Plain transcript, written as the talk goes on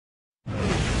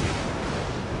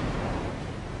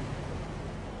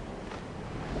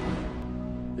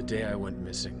The day I went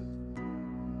missing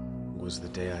was the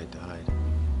day I died.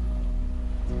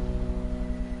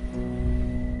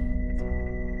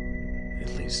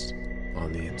 At least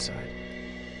on the inside.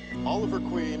 Oliver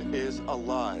Queen is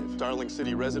alive. Darling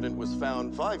City resident was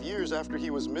found 5 years after he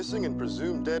was missing and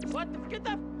presumed dead. What? Get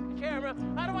that camera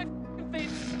out of my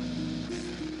face.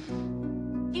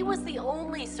 He was the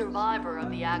only survivor of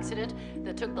the accident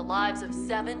that took the lives of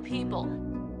 7 people.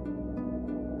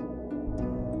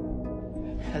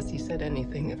 Has he said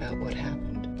anything about what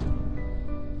happened?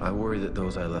 I worry that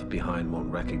those I left behind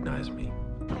won't recognize me.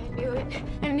 I knew it.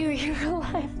 I knew you were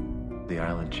alive. The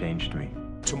island changed me.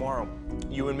 Tomorrow,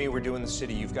 you and me, we're doing the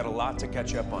city. You've got a lot to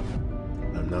catch up on.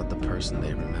 I'm not the person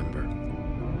they remember.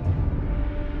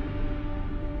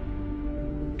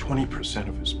 20%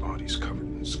 of his body's covered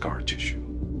in scar tissue.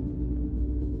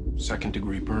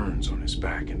 Second-degree burns on his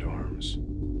back and arms.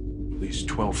 At least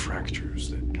 12 fractures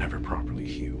that never properly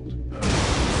healed.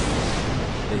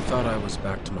 They thought I was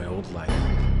back to my old life.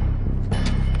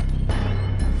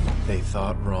 They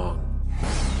thought wrong.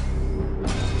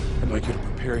 I'd like you to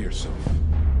prepare yourself.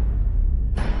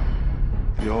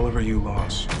 The Oliver you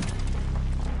lost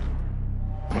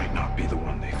might not be the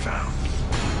one they found.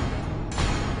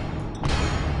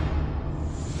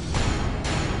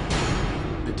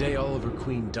 The day Oliver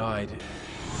Queen died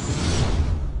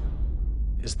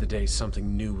is the day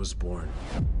something new was born.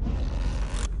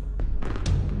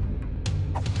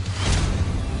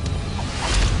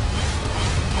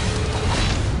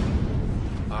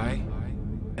 I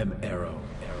am Arrow.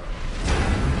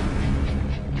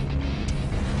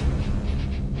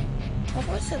 What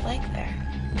was it like there?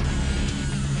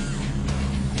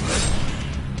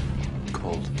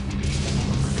 Cold.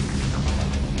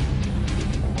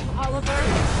 Oliver?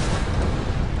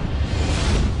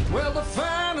 Well, the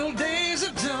final days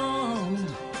are done.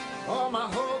 All my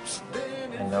hopes have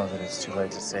been. I know that it's too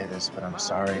late to say this, but I'm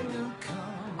sorry.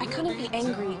 I couldn't be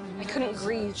angry. I couldn't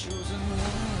grieve.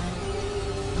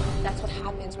 That's what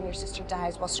happens when your sister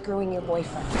dies while screwing your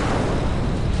boyfriend.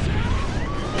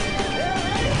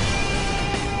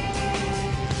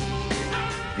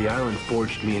 The island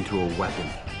forged me into a weapon,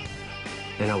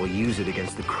 and I will use it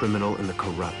against the criminal and the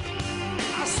corrupt.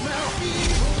 I smell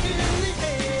evil in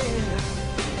the air.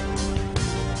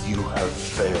 You have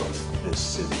failed this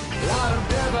city. What a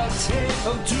devil take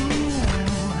of doom.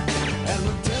 And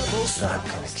the devil's not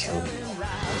gonna kill you.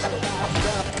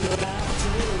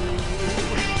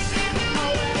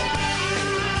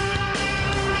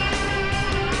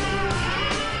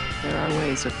 There are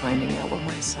ways of finding out what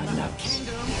my son knows.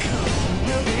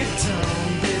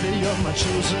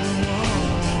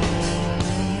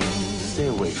 Stay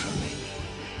away from me.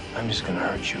 I'm just gonna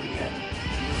hurt you again.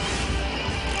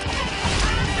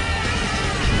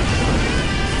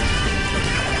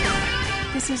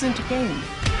 This isn't a game.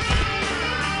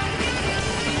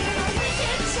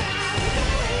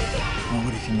 Well,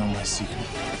 what if you know my secret?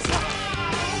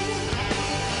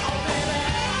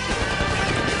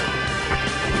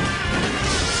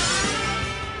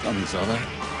 Tell me, you saw that?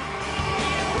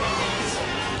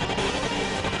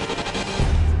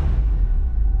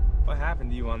 What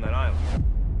happened to you on that island?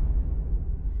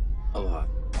 A lot.